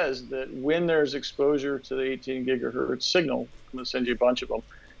that says that when there's exposure to the 18 gigahertz signal, I'm going to send you a bunch of them.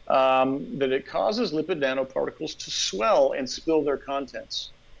 That it causes lipid nanoparticles to swell and spill their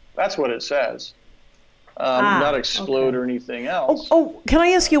contents. That's what it says. Not explode or anything else. Can I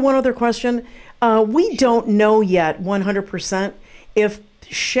ask you one other question? We don't know yet 100% if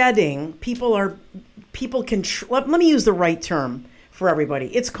shedding, let me use the right term for everybody.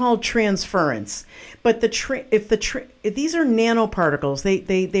 It's called transference. But if these are nanoparticles,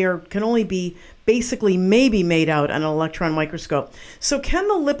 they can only be basically maybe made out on an electron microscope. So can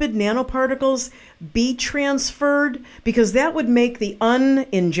the lipid nanoparticles be transferred? Because that would make the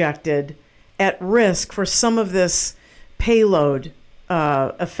uninjected at risk for some of this payload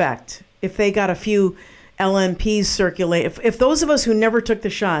effect. If they got a few LNPs circulate, if those of us who never took the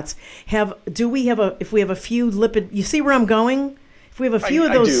shots if we have a few lipid, you see where I'm going? If we have a few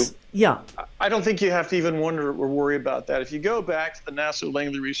of those. I do. Yeah. I don't think you have to even wonder or worry about that. If you go back to the NASA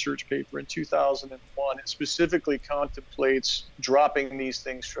Langley research paper in 2001, it specifically contemplates dropping these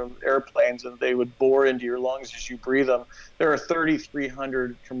things from airplanes and they would bore into your lungs as you breathe them. There are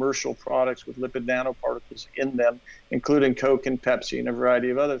 3,300 commercial products with lipid nanoparticles in them, including Coke and Pepsi and a variety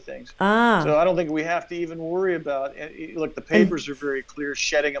of other things. So I don't think we have to even worry about it. Look, the papers are very clear,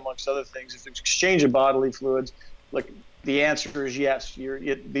 shedding amongst other things. If it's exchange of bodily fluids, look, the answer is yes.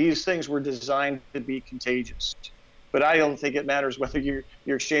 These things were designed to be contagious, but I don't think it matters whether you're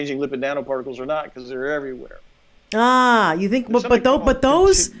exchanging lipid nanoparticles or not because they're everywhere. You think? But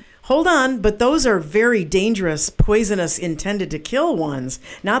those. Hold on, but those are very dangerous, poisonous, intended to kill ones,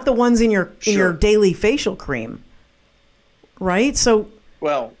 not the ones in your daily facial cream, right? So.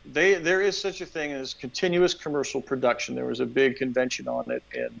 Well, there is such a thing as continuous commercial production. There was a big convention on it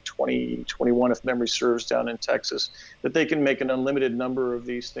in 2021, if memory serves, down in Texas, that they can make an unlimited number of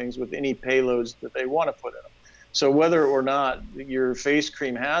these things with any payloads that they want to put in them. So whether or not your face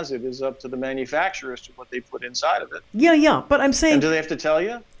cream has it is up to the manufacturer as to what they put inside of it. Yeah, but I'm saying... And do they have to tell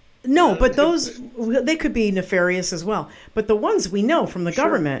you? No, but those, they could be nefarious as well. But the ones we know from the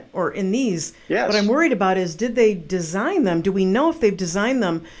government or in these, what I'm worried about is, did they design them? Do we know if they've designed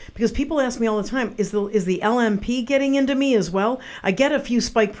them? Because people ask me all the time, is the LMP getting into me as well? I get a few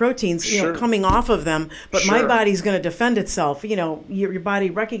spike proteins, coming off of them, but my body's going to defend itself. Your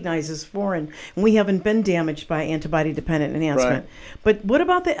body recognizes foreign, and we haven't been damaged by antibody-dependent enhancement. Right. But what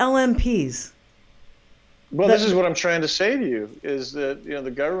about the LMPs? Well, this is what I'm trying to say to you, is that,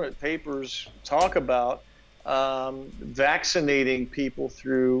 the government papers talk about vaccinating people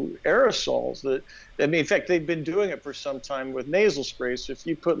through aerosols. In fact, they've been doing it for some time with nasal sprays. So if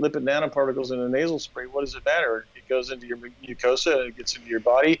you put lipid nanoparticles in a nasal spray, what does it matter? It goes into your mucosa and it gets into your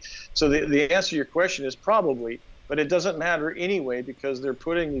body. So the answer to your question is probably, but it doesn't matter anyway, because they're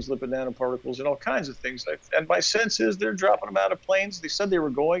putting these lipid nanoparticles in all kinds of things. And my sense is they're dropping them out of planes. They said they were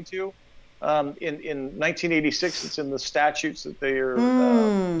going to. In 1986, it's in the statutes that they are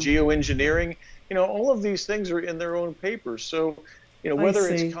geoengineering. All of these things are in their own papers. So, whether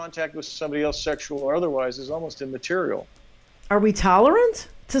it's contact with somebody else, sexual or otherwise, is almost immaterial. Are we tolerant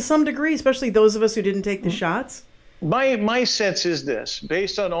to some degree, especially those of us who didn't take the shots? My sense is this,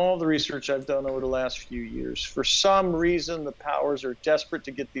 based on all the research I've done over the last few years, for some reason the powers are desperate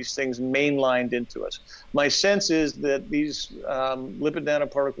to get these things mainlined into us. My sense is that these lipid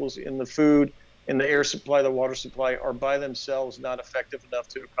nanoparticles in the food, in the air supply, the water supply, are by themselves not effective enough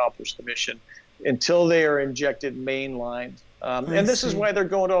to accomplish the mission until they are injected mainlined. And this is why they're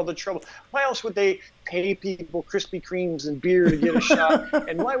going to all the trouble. Why else would they pay people Krispy Kremes and beer to get a shot?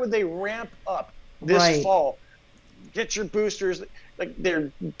 And why would they ramp up this fall? Get your boosters. Like, they're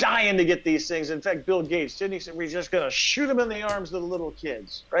dying to get these things. In fact, Bill Gates, didn't he say we're just going to shoot them in the arms of the little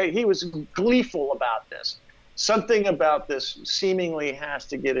kids, right? He was gleeful about this. Something about this seemingly has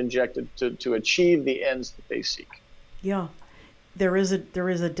to get injected to achieve the ends that they seek. Yeah, there is a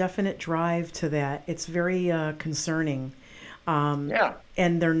definite drive to that. It's very concerning. And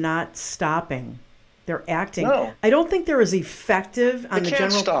they're not stopping. They're acting. No. I don't think they're as effective on they the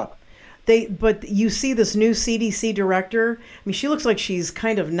can't general. Stop. But you see this new CDC director. I mean, she looks like she's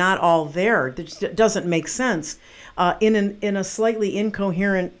kind of not all there. It doesn't make sense. In a slightly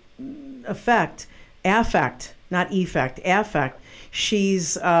incoherent affect,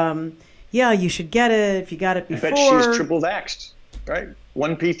 she's you should get it if you got it before. In fact, she's triple vaxxed, right?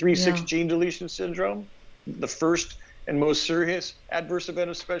 1p36 gene deletion syndrome, the first and most serious adverse event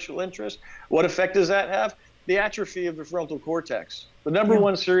of special interest. What effect does that have? The atrophy of the frontal cortex. The number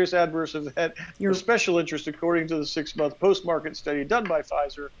one serious adverse event of special interest, according to the 6-month post-market study done by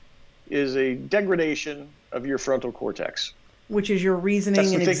Pfizer, is a degradation of your frontal cortex. Which is your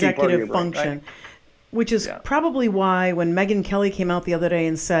reasoning and executive function. Right? Which is probably why when Megyn Kelly came out the other day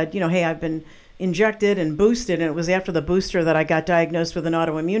and said, hey, I've been injected and boosted, and it was after the booster that I got diagnosed with an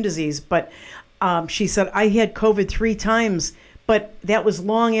autoimmune disease. But she said, I had COVID 3 times, but that was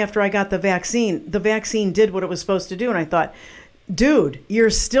long after I got the vaccine. The vaccine did what it was supposed to do. And I thought, dude, you're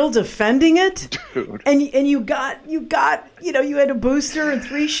still defending it? Dude. And you had a booster and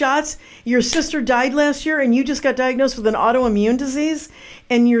 3 shots. Your sister died last year and you just got diagnosed with an autoimmune disease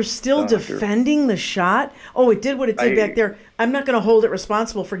and you're still defending the shot? Oh, it did what it did back there. I'm not going to hold it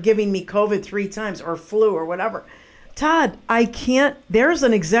responsible for giving me COVID 3 times or flu or whatever. Todd, I can't. There's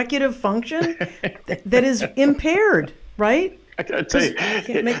an executive function that is impaired, right? I gotta tell you, I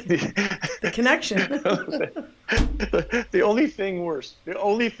can't make the connection. The only thing worse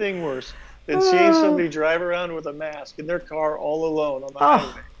than seeing somebody drive around with a mask in their car all alone on the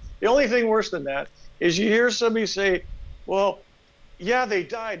highway. The only thing worse than that is you hear somebody say, well, yeah, they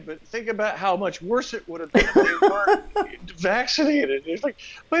died, but think about how much worse it would have been if they weren't vaccinated. It's like,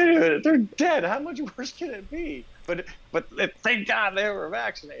 wait a minute, they're dead. How much worse can it be? But thank God they were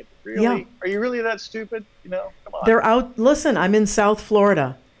vaccinated. Really? Yeah. Are you really that stupid? Come on. They're out. Listen, I'm in South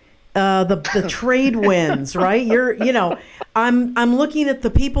Florida. The trade winds, right? I'm looking at the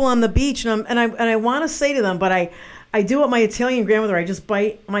people on the beach, and I want to say to them, but I do what my Italian grandmother. I just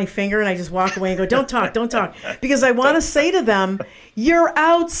bite my finger and I just walk away and go, don't talk, because I want to say to them, you're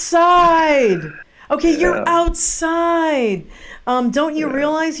outside. Okay, you're outside. Don't you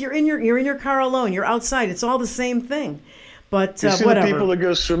realize you're in your car alone? You're outside. It's all the same thing. But you see whatever. The people that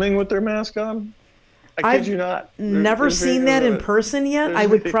go swimming with their mask on? I kid you not. Never seen that in person yet.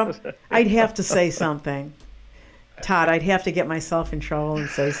 I'd have to say something. Todd, I'd have to get myself in trouble and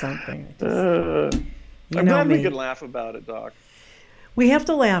say something. I'm glad we can laugh about it, Doc. We have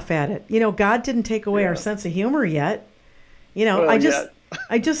to laugh at it. God didn't take away our sense of humor yet. I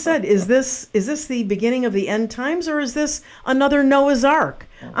just said, is this the beginning of the end times, or is this another Noah's Ark?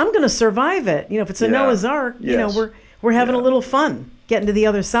 I'm going to survive it. If it's a Noah's Ark, we're having a little fun getting to the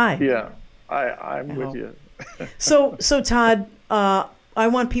other side. Yeah, I'm with you. So Todd, I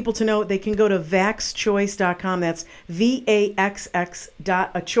want people to know they can go to vaxchoice.com. That's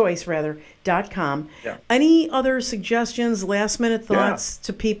VAXX.com. Yeah. Any other suggestions, last minute thoughts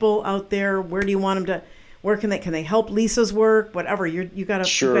to people out there? Where do you want them to? Where can they help Lisa's work? Whatever. You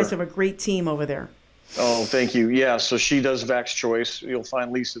guys have a great team over there. Oh, thank you. Yeah, so she does Vax Choice. You'll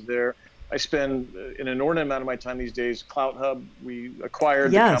find Lisa there. I spend an inordinate amount of my time these days. Clout Hub, we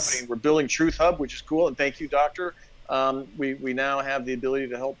acquired the Yes. company. We're building Truth Hub, which is cool. And thank you, Doctor. We now have the ability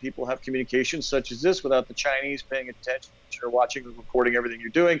to help people have communications such as this without the Chinese paying attention or watching or recording everything you're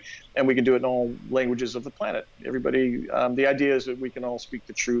doing. And we can do it in all languages of the planet. Everybody, the idea is that we can all speak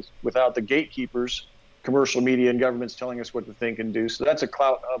the truth without the gatekeepers, commercial media and governments telling us what to think and do. So that's a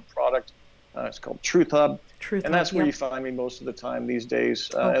Clout Hub product. It's called Truth Hub. And that's where you find me most of the time these days.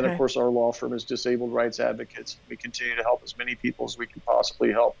 And of course, our law firm is Disabled Rights Advocates. We continue to help as many people as we can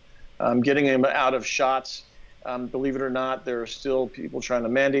possibly help. Getting them out of shots. Believe it or not, there are still people trying to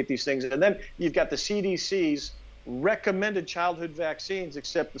mandate these things. And then you've got the CDC's recommended childhood vaccines,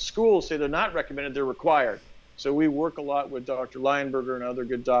 except the schools say they're not recommended, they're required. So we work a lot with Dr. Leinberger and other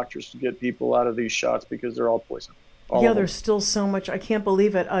good doctors to get people out of these shots because they're all poison. There's still so much. I can't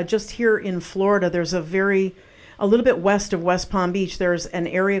believe it. Just here in Florida, there's a little bit west of West Palm Beach, there's an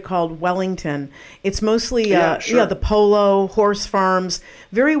area called Wellington. It's mostly, the polo, horse farms,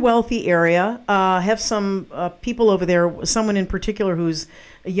 very wealthy area. Have some people over there, someone in particular who's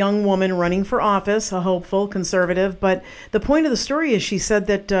a young woman running for office, a hopeful conservative. But the point of the story is she said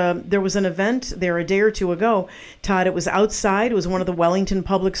that there was an event there a day or two ago. Todd, it was outside. It was one of the Wellington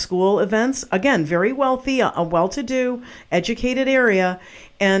Public School events. Again, very wealthy, a well-to-do, educated area.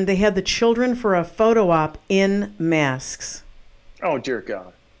 And they had the children for a photo op in masks. Oh, dear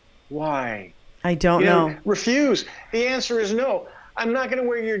God. Why? I don't know. Refuse. The answer is no. I'm not going to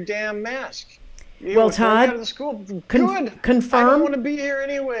wear your damn mask. Todd, out of the school. Good. Confirm. I don't want to be here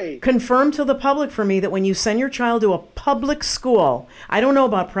anyway. Confirm to the public for me that when you send your child to a public school, I don't know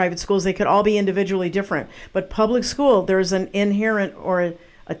about private schools, they could all be individually different, but public school, there's an inherent or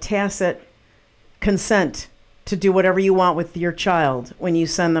a tacit consent to do whatever you want with your child when you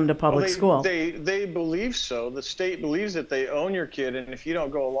send them to public school. They believe so. The state believes that they own your kid, and if you don't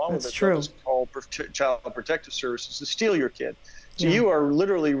go along with it, true. they'll just call Child Protective Services to steal your kid. So you are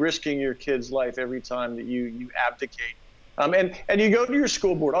literally risking your kid's life every time that you abdicate. And you go to your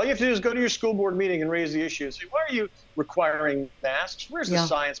school board. All you have to do is go to your school board meeting and raise the issue and say, why are you requiring masks? Where's the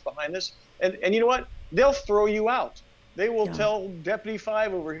science behind this? And you know what? They'll throw you out. They will tell Deputy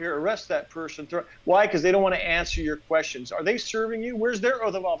 5 over here, arrest that person. Why? Because they don't want to answer your questions. Are they serving you? Where's their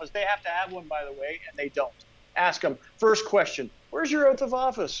oath of office? They have to have one, by the way, and they don't. Ask them. First question, where's your oath of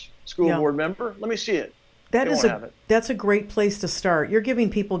office, school board member? Let me see it. That's a great place to start. You're giving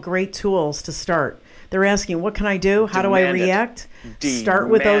people great tools to start. They're asking, what can I do? How do I react? Start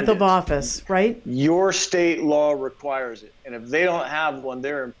with oath of office, right? Your state law requires it. And if they don't have one,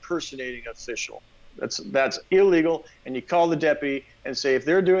 they're impersonating an official. That's illegal. And you call the deputy and say, if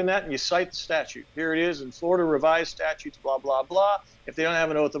they're doing that, and you cite the statute. Here it is in Florida revised statutes, blah, blah, blah. If they don't have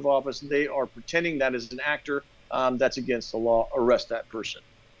an oath of office, they are pretending that is an actor. That's against the law. Arrest that person.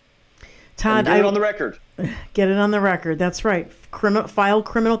 Todd, get it on the record. Get it on the record. That's right. File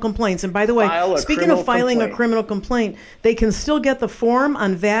criminal complaints. And by the way, speaking of filing a criminal complaint, they can still get the form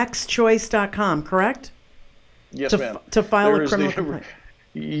on vaxchoice.com, correct? Yes, ma'am. To file a criminal complaint.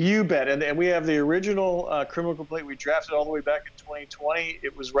 You bet. And we have the original criminal complaint we drafted all the way back in 2020.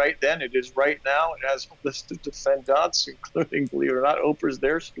 It was right then. It is right now. It has a list of defendants, including, believe it or not, Oprah's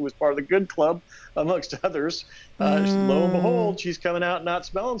there. She was part of the good club, amongst others. Lo and behold, she's coming out not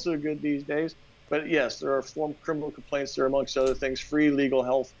smelling so good these days. But yes, there are form criminal complaints there, amongst other things, free legal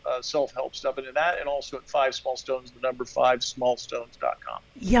health, self-help stuff into that, and also at 5 Small Stones, the number 5smallstones.com.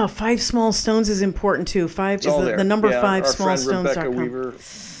 Yeah, 5 Small Stones is important too. The number 5 smallstones.com. Rebecca Weaver,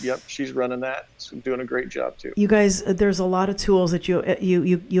 she's running that. She's doing a great job too. You guys, there's a lot of tools that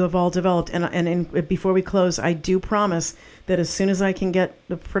you have all developed, and before we close, I do promise that as soon as I can get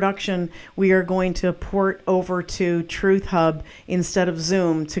the production, we are going to port over to Truth Hub instead of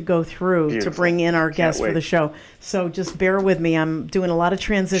Zoom to go through to bring in our guests for the show. So just bear with me. I'm doing a lot of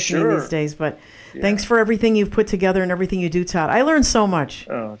transitioning these days, but thanks for everything you've put together and everything you do, Todd. I learned so much.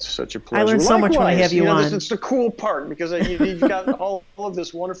 Oh, it's such a pleasure. I learned so much when I have you on. It's the cool part because you've got all of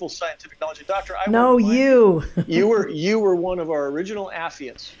this wonderful scientific knowledge. Doctor, you were one of our original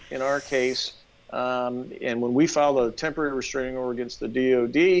affiants in our case. And when we filed a temporary restraining order against the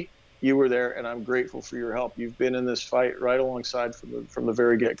DOD, you were there, and I'm grateful for your help. You've been in this fight right alongside from the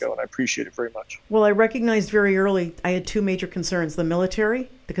very get-go, and I appreciate it very much. Well, I recognized very early I had 2 major concerns: the military,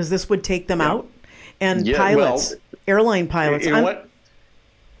 because this would take them out, and pilots, airline pilots. You know what?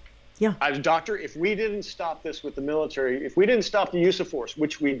 Yeah. Doctor, if we didn't stop this with the military, if we didn't stop the use of force,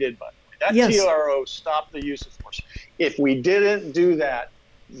 which we did, by the way, that TRO stopped the use of force. If we didn't do that,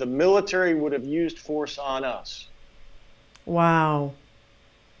 the military would have used force on us. Wow.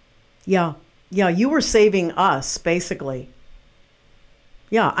 Yeah, you were saving us, basically.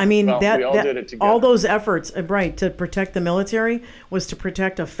 Yeah, I mean, Well, we all that did it together. all those efforts, right, to protect the military was to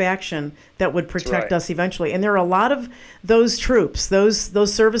protect a faction that would protect right. us eventually. And there are a lot of those troops,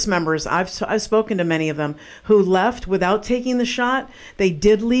 those service members. I've spoken to many of them who left without taking the shot. They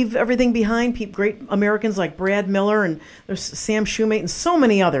did leave everything behind. Great Americans like Brad Miller and there's Sam Shoemate and so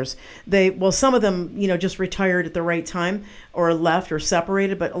many others. Some of them, just retired at the right time or left or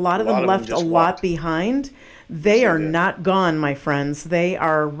separated, but a lot of them left a lot behind. They are not gone, my friends. They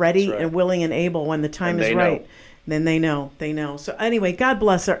are ready and willing and able when the time is right. Then they know. So anyway, God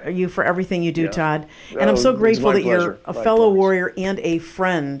bless you for everything you do, Todd. And I'm so grateful that you're a fellow warrior and a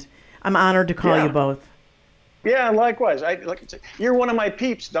friend. I'm honored to call you both. Yeah, likewise. You're one of my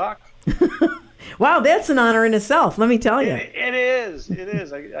peeps, Doc. Wow, that's an honor in itself, let me tell you. It is.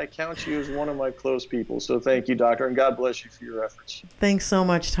 I count you as one of my close people. So thank you, Doctor, and God bless you for your efforts. Thanks so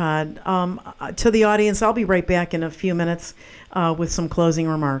much, Todd. To the audience, I'll be right back in a few minutes with some closing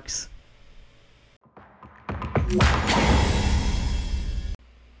remarks.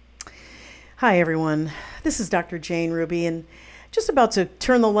 Hi, everyone. This is Dr. Jane Ruby, and just about to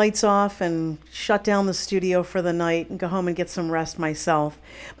turn the lights off and shut down the studio for the night and go home and get some rest myself.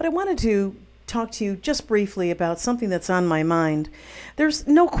 But I wanted to talk to you just briefly about something that's on my mind. There's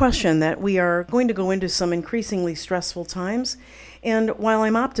no question that we are going to go into some increasingly stressful times. And while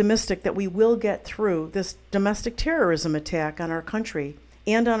I'm optimistic that we will get through this domestic terrorism attack on our country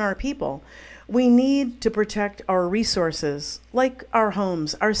and on our people, we need to protect our resources, like our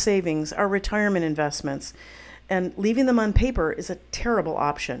homes, our savings, our retirement investments. And leaving them on paper is a terrible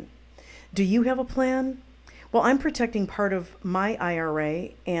option. Do you have a plan? Well, I'm protecting part of my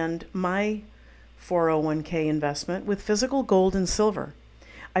IRA and my 401k investment with physical gold and silver.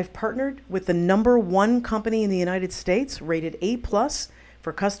 I've partnered with the #1 company in the United States, rated A+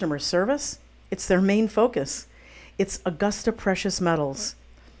 for customer service. It's their main focus. It's Augusta Precious Metals.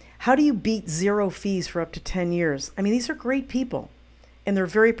 How do you beat zero fees for up to 10 years? I mean, these are great people, and they're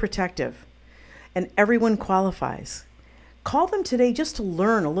very protective, and everyone qualifies. Call them today just to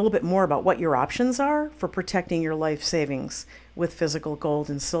learn a little bit more about what your options are for protecting your life savings with physical gold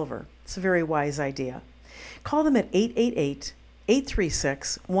and silver. It's a very wise idea. Call them at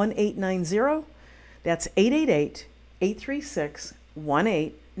 888-836-1890. That's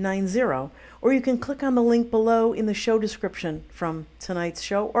 888-836-1890. Or you can click on the link below in the show description from tonight's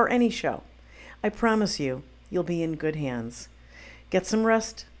show or any show. I promise you, you'll be in good hands. Get some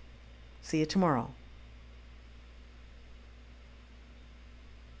rest. See you tomorrow.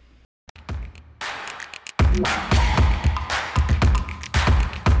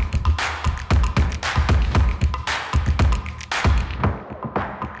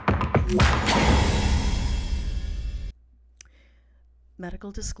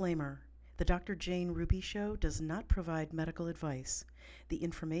 Medical disclaimer. The Dr. Jane Ruby Show does not provide medical advice. The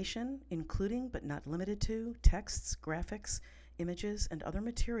information, including but not limited to texts, graphics, images, and other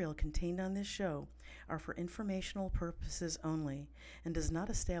material contained on this show are for informational purposes only and does not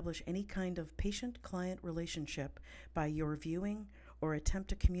establish any kind of patient-client relationship by your viewing or attempt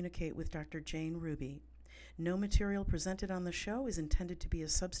to communicate with Dr. Jane Ruby. No material presented on the show is intended to be a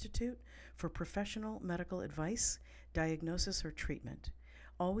substitute for professional medical advice, diagnosis, or treatment.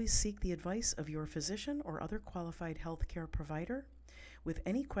 Always seek the advice of your physician or other qualified healthcare provider with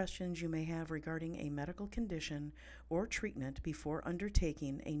any questions you may have regarding a medical condition or treatment before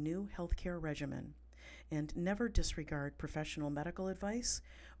undertaking a new healthcare regimen, and never disregard professional medical advice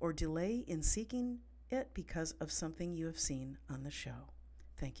or delay in seeking it because of something you have seen on the show.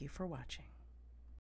 Thank you for watching.